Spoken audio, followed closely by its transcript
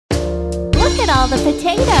all the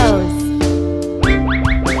potatoes.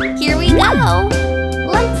 Here we go.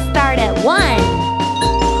 Let's start at 1.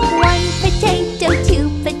 1 potato, 2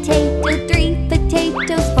 potato, 3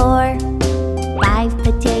 potatoes, 4. 5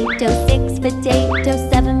 potatoes, 6 potatoes,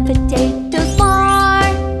 7 potatoes, more.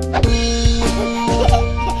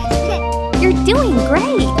 You're doing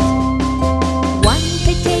great. 1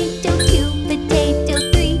 potato, 2 potato,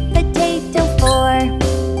 3 potato, 4.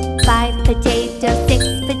 5 potatoes, 6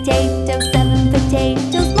 potatoes, 7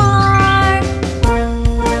 potatoes, more.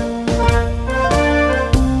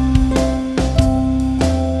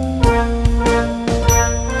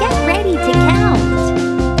 Get ready to count.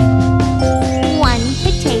 1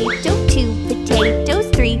 potato, 2 potatoes,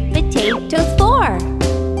 3 potatoes, 4.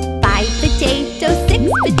 5 potatoes, 6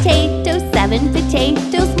 potatoes, 7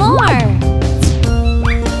 potatoes, more.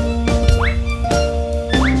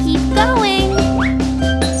 Keep going.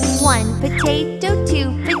 1 potato, 2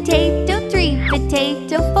 potato, 3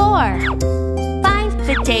 potato, 4. 5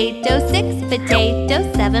 potatoes, 6 potatoes,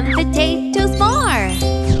 7 potatoes, more.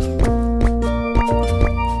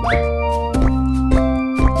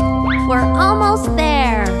 We're almost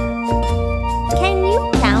there. Can you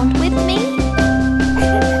count with me?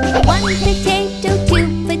 1 potato, 2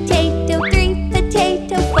 potato, 3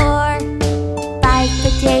 potato, 4. 5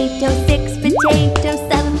 potato, 6 potato,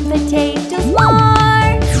 7 potatoes, more.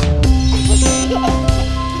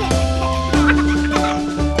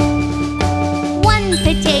 1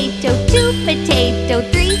 potato, 2 potato,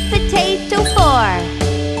 3 potato, 4.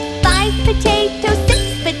 5 potato, 6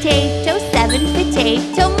 potato, 7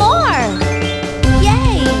 potato, more.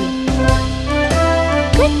 Yay!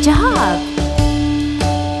 Good job!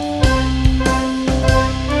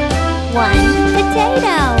 1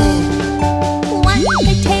 potato. 1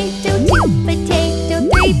 potato, 2 potato,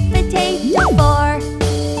 3 potato, 4.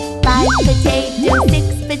 5 potato, 6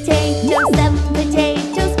 potato, 7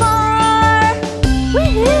 potatoes, more.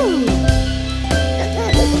 Woohoo!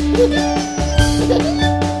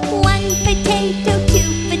 1 potato, 2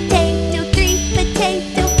 potato, 3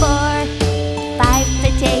 potato, 4. 5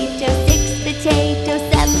 potato, 6 potato,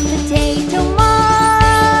 7 potato, more.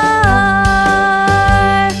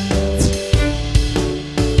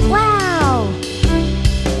 Wow!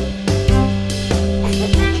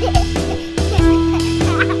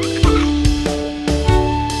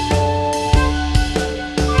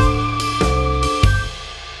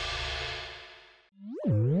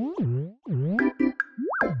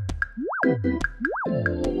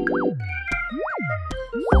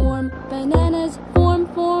 'Form bananas, form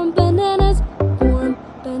bananas, form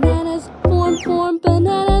bananas, form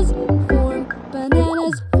bananas, form bananas,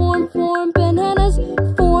 form bananas,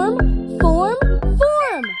 form.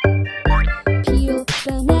 Peel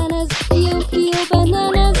bananas, peel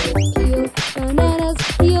bananas, peel bananas,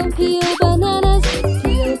 peel bananas,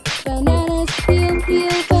 peel bananas,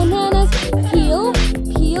 peel bananas, peel.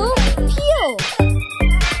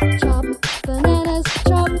 Chop bananas,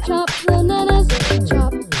 chop bananas,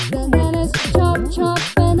 chop bananas, chop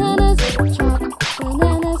bananas, chop bananas,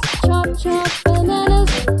 chop bananas,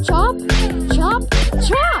 chop.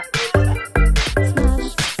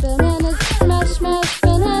 Smash bananas, smash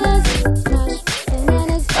bananas, smash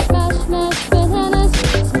bananas, smash bananas,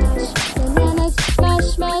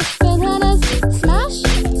 smash bananas, smash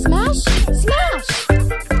bananas, smash.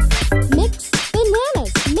 Mix bananas,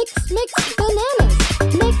 mix bananas,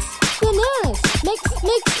 mix bananas,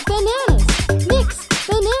 mix bananas, mix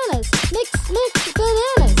bananas,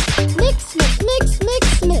 mix bananas,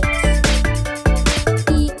 mix.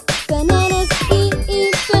 Eat bananas, eat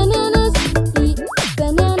bananas, eat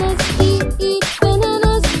bananas, eat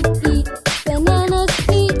bananas, eat bananas,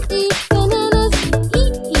 eat bananas,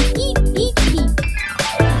 eat.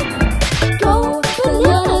 Go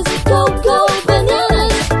bananas, go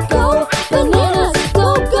bananas, go bananas,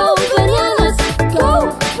 go bananas, go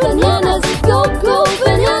bananas, go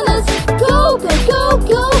bananas, go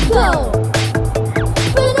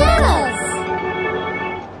bananas.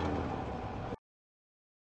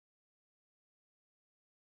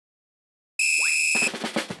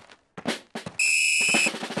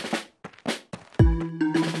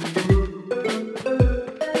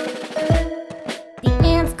 The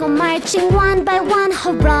ants go marching one by one,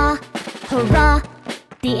 hurrah, hurrah.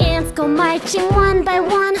 The ants go marching one by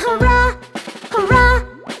one, hurrah, hurrah.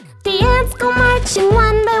 The ants go marching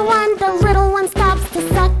one by one. The little one stops to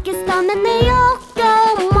suck his thumb, and they all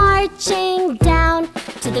go marching down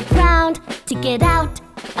to the ground to get out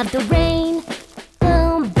of the rain.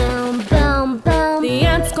 Boom, boom, boom, boom. The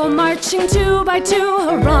ants go marching 2 by 2,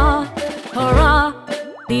 hurrah, hurrah.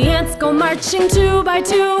 The ants go marching 2 by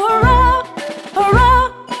 2, hurrah, hurrah.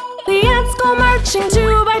 The ants go marching marching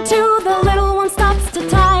two by two. The little one stops to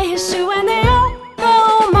tie his shoe, and they all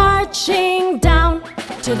go marching down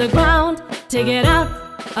to the ground to get out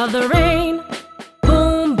of the rain.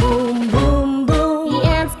 Boom, boom, boom, boom. The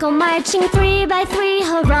ants go marching three by three,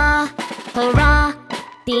 hurrah, hurrah.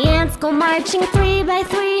 The ants go marching three by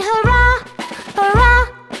three, hurrah, hurrah.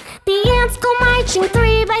 The ants go marching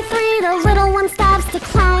three by three. The little one stops to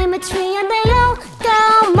climb a tree, and they all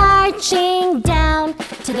go marching down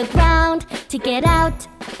to the ground to get out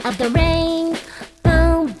of the rain.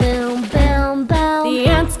 Boom, boom, boom, boom. The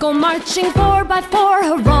ants go marching four by four,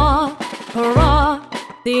 hurrah, hurrah.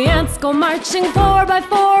 The ants go marching four by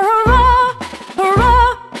four, hurrah,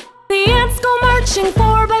 hurrah. The ants go marching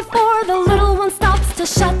four by four. The little one stops to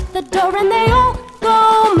shut the door, and they all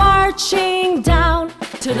go marching down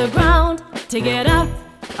to the ground to get out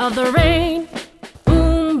of the rain.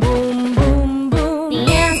 Boom, boom, boom, boom.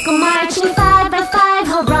 The ants go marching five by five,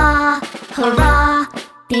 hurrah, hurrah.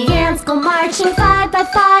 The ants go marching five by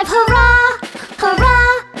five, hurrah,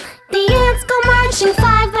 hurrah. The ants go marching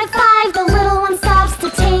five by five. The little one stops to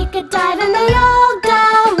take a dive, and they all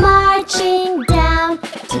go marching down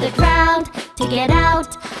to the ground to get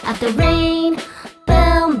out of the rain.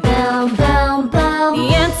 Boom, boom, boom, boom.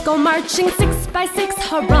 The ants go marching six by six,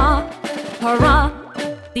 hurrah, hurrah.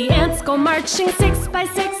 The ants go marching six by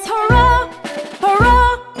six, hurrah,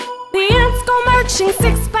 hurrah. The ants go marching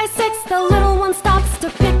six by six. The little one stops to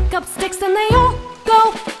pick up sticks, and they all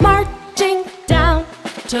go marching down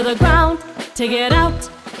to the ground to get out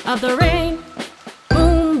of the rain.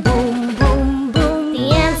 Boom, boom, boom, boom.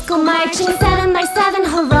 The ants go marching seven by seven,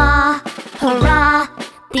 hurrah, hurrah.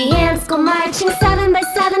 The ants go marching seven by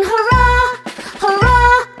seven, hurrah,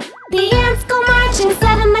 hurrah. The ants go marching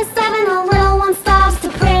seven by seven. The little one stops to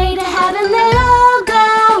pray to heaven. They all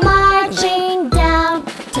go marching down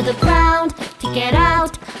to the ground to get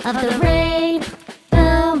out of the rain.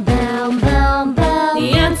 Boom, boom, boom, boom.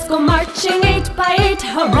 The ants go marching eight by eight,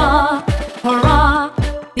 hurrah, hurrah.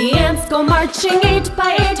 The ants go marching eight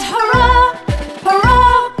by eight, hurrah,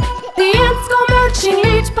 hurrah. The ants go marching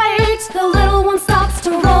eight by eight. The little one stops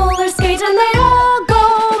to roller skate, and they all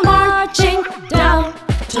go marching down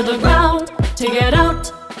to the ground to get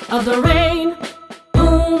out of the rain.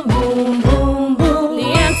 Boom, boom, boom, boom. The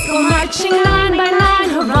ants go marching nine by nine,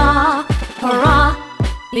 hurrah, hurrah.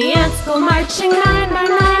 The ants go marching nine by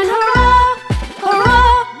nine, hurrah,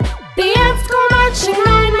 hurrah. The ants go marching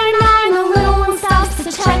nine by nine. The little one stops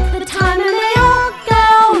to check the time, and they all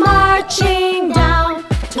go marching down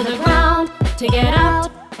to the ground to get out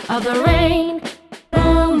of the rain.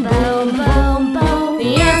 Boom, boom, boom, boom.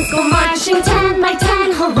 The ants go marching ten by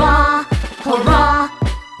ten, hurrah, hurrah.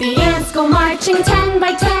 The ants go marching ten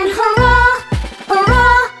by ten, hurrah,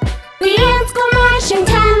 hurrah. The ants go marching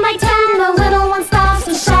ten by ten. The little one stops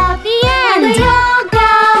to shout the end. They all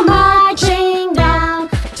go marching down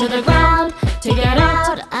to the ground to get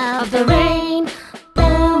out of the rain.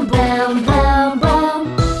 Boom, boom, boom,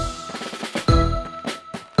 boom.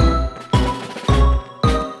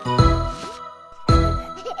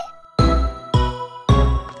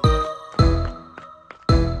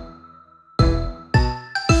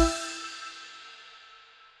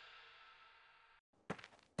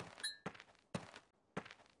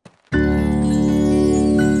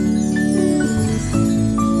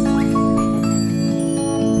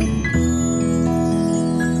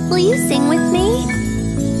 Will you sing with me?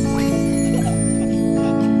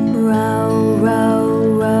 Row,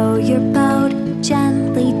 row, row your boat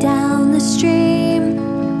gently down the stream.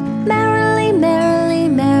 Merrily, merrily,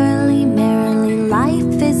 merrily, merrily,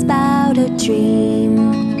 life is but a dream.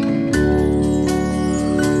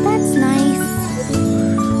 That's nice.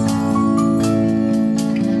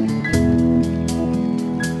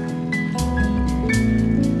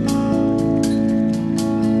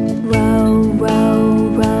 Row, row,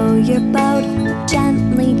 row your boat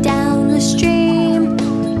gently down the stream.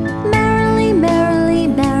 Merrily, merrily,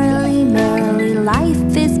 merrily, merrily,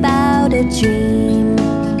 life is but a dream.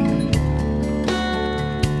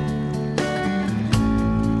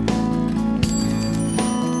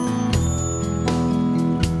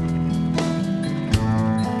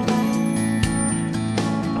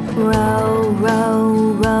 Row,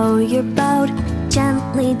 row, row your boat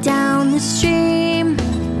gently down the stream.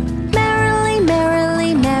 Merrily,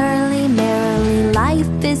 merrily, merrily, merrily,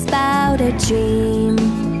 life is but a dream.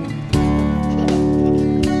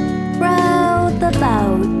 Row the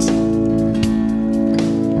boat.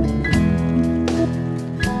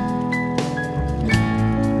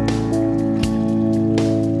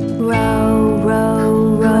 Row,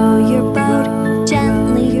 row, row your boat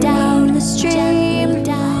gently down the stream.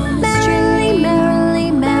 Merrily,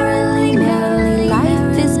 merrily, merrily, merrily,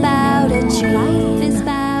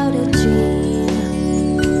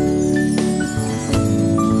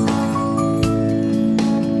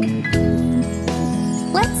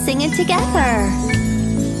 together.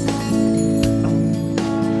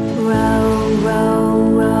 Row, row,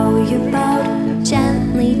 row your boat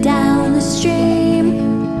Gently down the stream.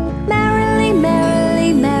 merrily,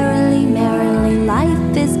 merrily, merrily, merrily.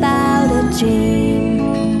 Life is about a dream.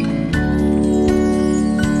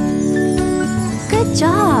 Good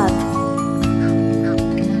job.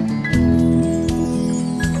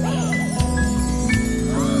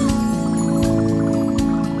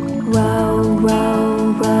 Row,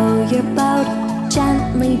 row, row your boat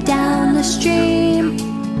Gently down the stream.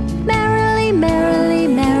 merrily, merrily,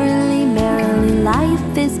 merrily, merrily.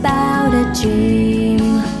 Life is about a dream.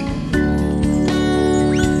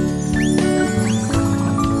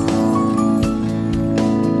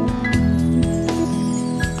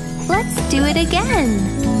 Let's do it again.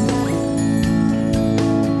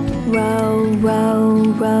 Row, row,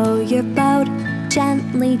 row your boat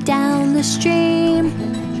Gently down the stream.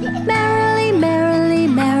 merrily, merrily,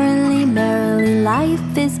 merrily, merrily.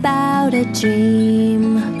 Life is about a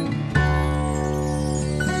dream.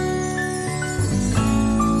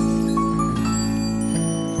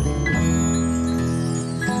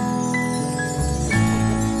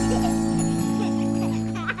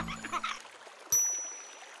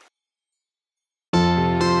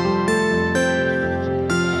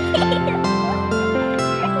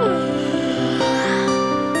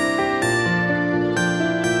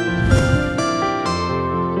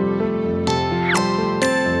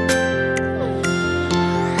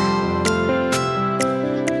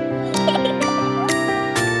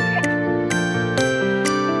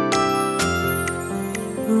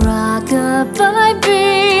 Rock-a-bye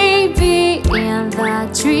baby in the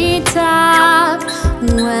treetop.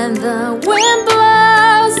 When the wind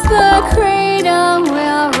blows, the cradle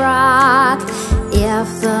will rock. If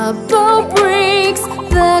the boat breaks,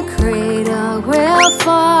 the cradle will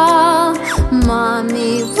fall.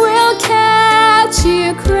 Mommy will catch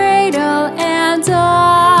you, cradle and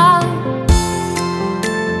all.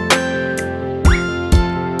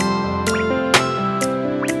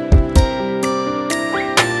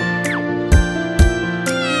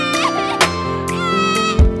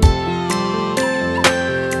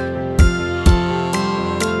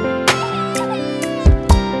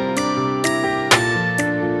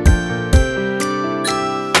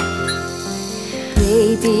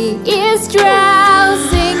 Baby is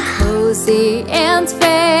drowsing, cozy and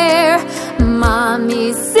fair.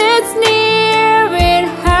 Mommy sits near in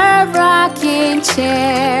her rocking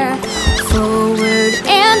chair. Forward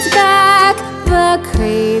and back, the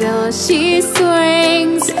cradle she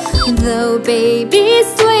swings. Though baby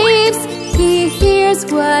sleeps, he hears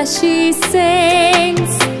what she sings.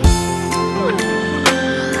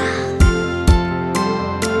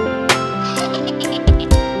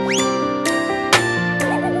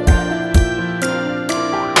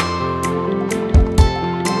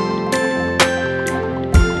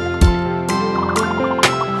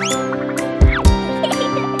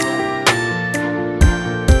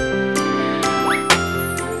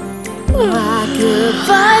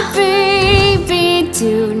 Rock-a-bye baby,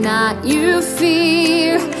 do not you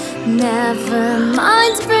fear. Never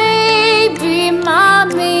mind baby,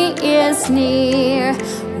 mommy is near.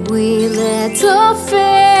 We little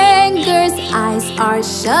fingers, eyes are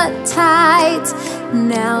shut tight.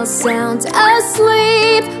 Now sound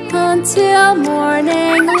asleep until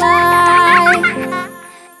morning light.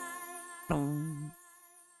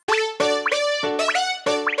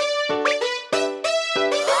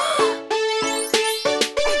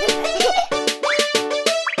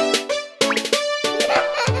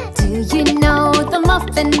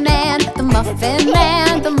 Muffin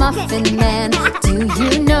Man, the Muffin Man. Do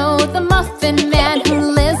you know the Muffin Man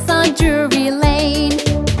who lives on Drury Lane?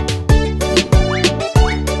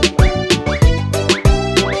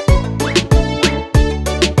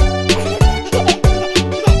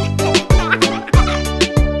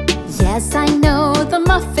 Yes, I know the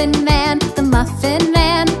Muffin Man, the Muffin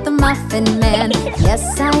Man, the Muffin Man.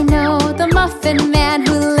 Yes, I know the Muffin Man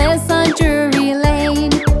who lives on Drury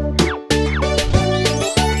Lane.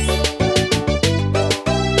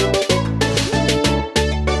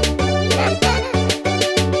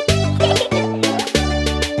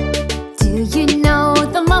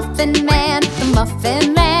 Muffin Man, the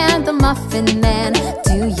Muffin Man, the Muffin Man.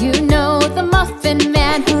 Do you know the Muffin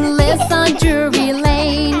Man who lives on Drury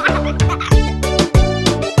Lane?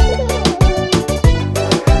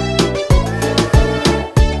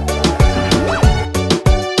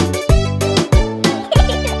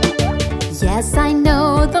 Yes, I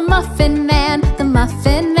know the Muffin Man, the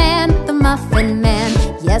Muffin Man, the Muffin Man.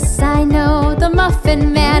 Yes, I know the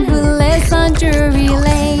Muffin Man who lives on Drury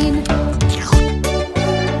Lane.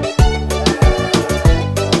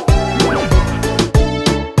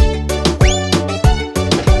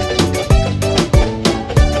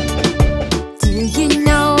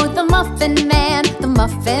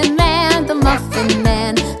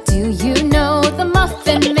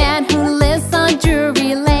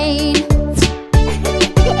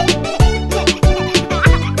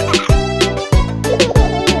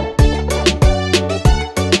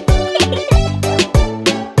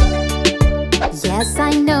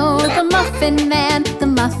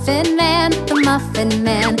 Muffin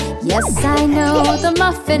Man. Yes, I know the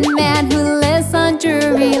Muffin Man who lives on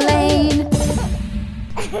Drury Lane.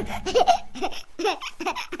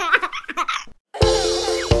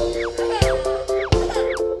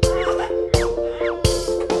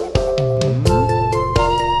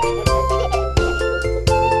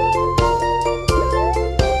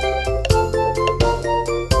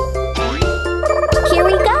 Here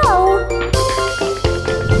we go!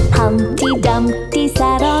 Humpty Dumpty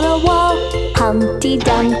sat on a wall. Humpty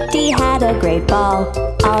Dumpty had a great ball.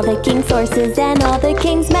 All the king's horses and all the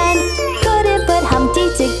king's men couldn't put Humpty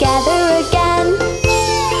together again.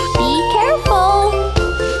 Be careful!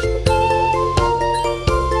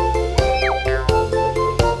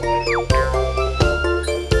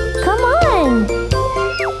 Come on!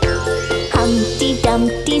 Humpty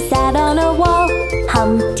Dumpty sat on a wall.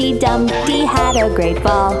 Humpty Dumpty had a great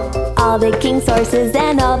ball. All the king's horses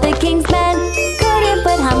and all the king's men couldn't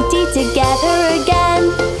put Humpty together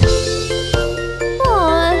again.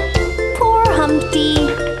 Aw, poor Humpty.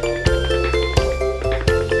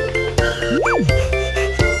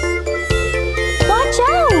 Watch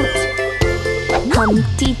out!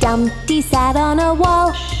 Humpty Dumpty sat on a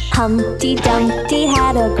wall. Humpty Dumpty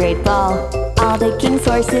had a great ball. All the king's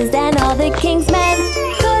horses and all the king's men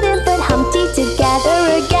couldn't put Humpty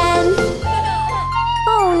together again.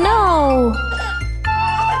 Oh no!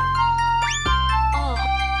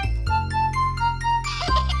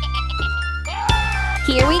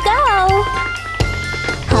 Here we go!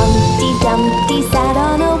 Humpty Dumpty sat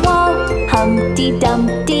on a wall. Humpty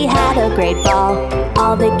Dumpty had a great ball.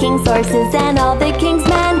 All the king's horses and all the king's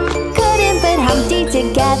men couldn't put Humpty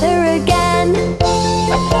together again.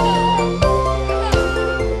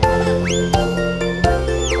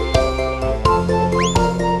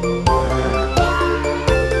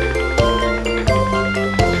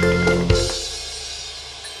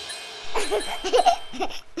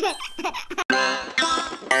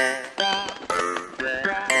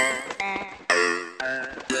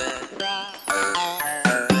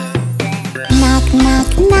 Knock, knock,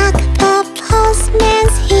 knock, the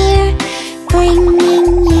postman's here, bringing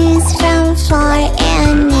news from far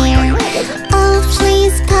and near. Oh,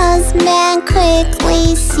 please, postman,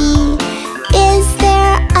 quickly see, is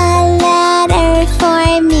there a letter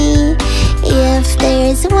for me? If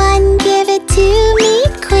there's one, give it to me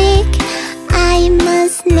quick. I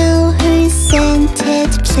must know who sent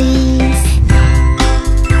it, please.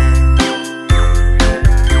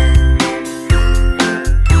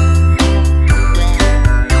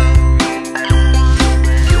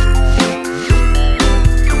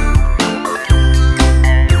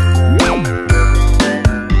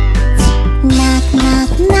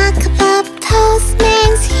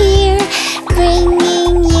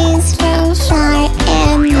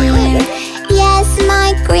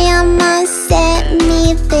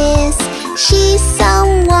 She's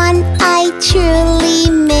someone I truly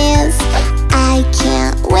miss. I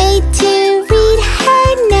can't wait to read her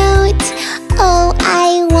note. Oh,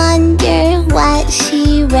 I wonder what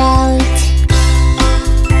she wrote.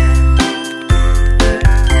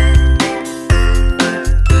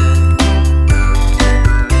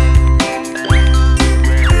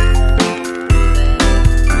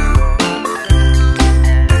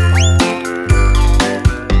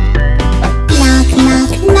 Knock,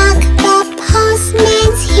 knock, knock, the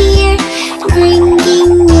postman's here,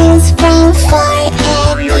 bringing news from far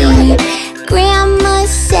and near. Grandma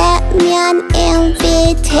sent me an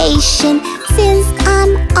invitation, since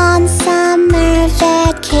I'm on summer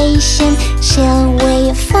vacation. She'll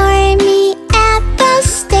wait for me at the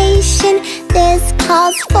station. This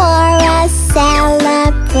calls for a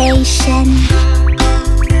celebration.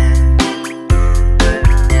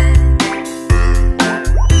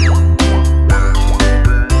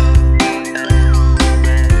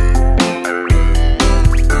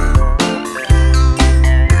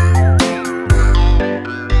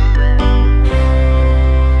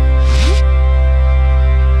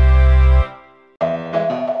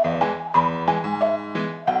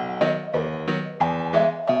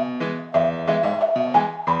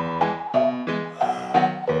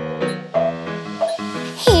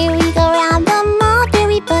 Here we go round the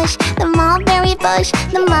mulberry bush, the mulberry bush,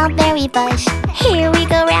 the mulberry bush. Here we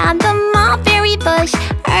go round the mulberry bush,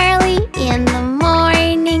 early in the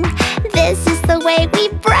morning. This is the way we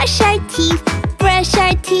brush our teeth, brush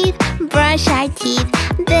our teeth, brush our teeth.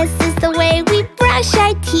 This is the way we brush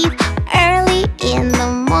our teeth, early in the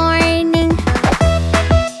morning.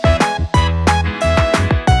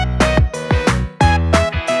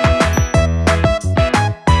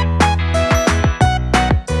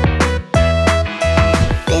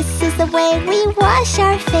 This is the way we wash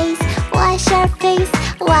our face, wash wash our face,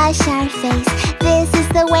 wash our face. This is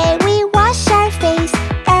the way we wash our face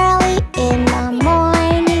early in the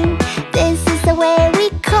morning. This is the way we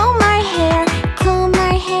comb our hair, comb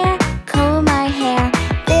our hair, comb our hair.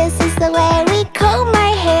 This is the way we comb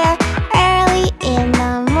our hair early in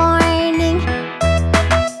the morning.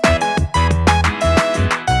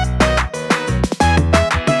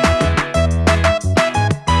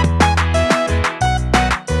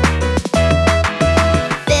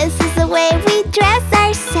 This is the way we dress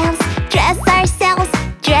ourselves, dress ourselves,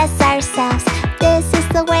 dress ourselves. This is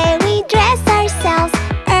the way we dress ourselves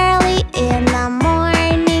early in the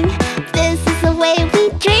morning. This is the way we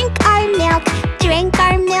drink our milk, drink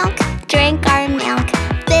our milk, drink our milk.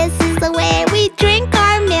 This is the way we drink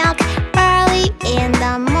our milk early in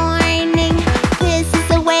the morning. This is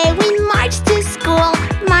the way we march to school,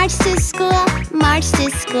 march to school, march to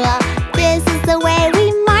school. This is the way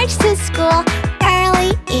we march to school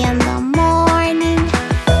early in the morning.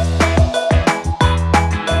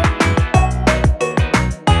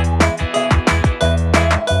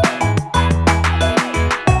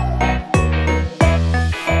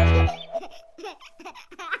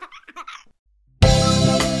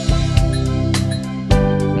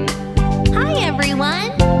 Hi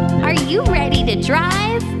everyone! Are you ready to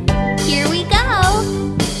drive? Here we go!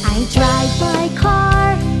 I drive my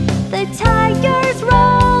car, the tires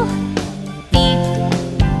roll. Beep,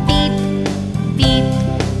 beep, beep.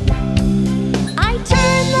 I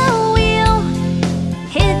turn the wheel,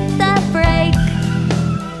 hit the brake.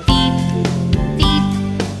 Beep, beep,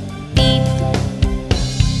 beep.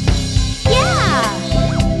 Yeah!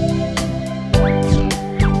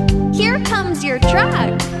 Here comes your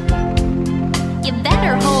truck. You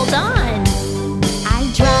better hold on.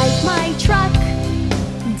 I drive my truck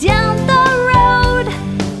down the road.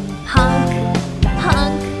 Honk,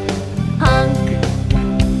 honk, honk.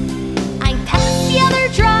 I pass the other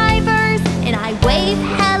drivers and I wave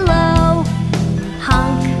hello.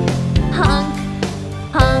 Honk, honk,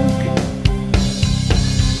 honk.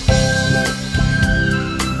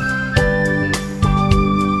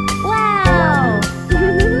 Wow!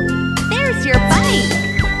 There's your bike.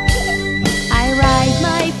 I ride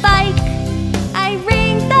my bike, I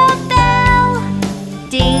ring the bell.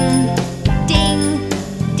 Ding, ding,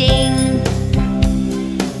 ding.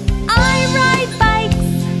 I ride bikes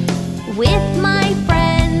with my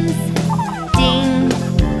friends. Ding,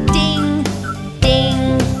 ding,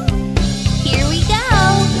 ding. Here we go.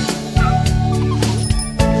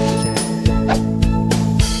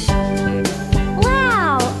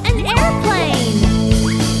 Wow, an airplane.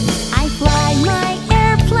 I fly my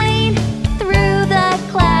airplane through the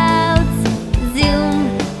clouds. Zoom,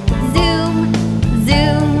 zoom,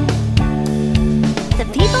 zoom. The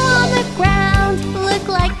people on the ground look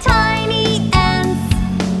like tiny ants.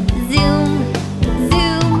 Zoom,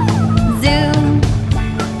 zoom, zoom.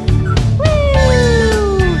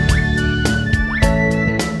 Woo!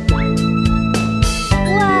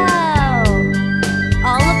 Wow!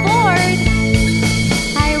 All aboard!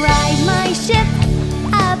 I ride my ship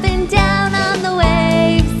up and down on the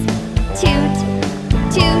waves. Toot,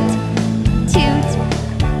 toot, toot.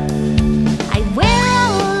 I wear a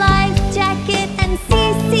life jacket and see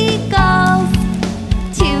seagulls.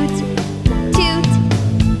 Toot, toot,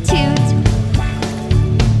 toot.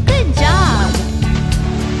 Good job!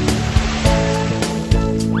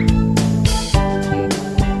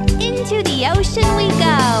 Into the ocean we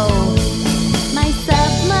go.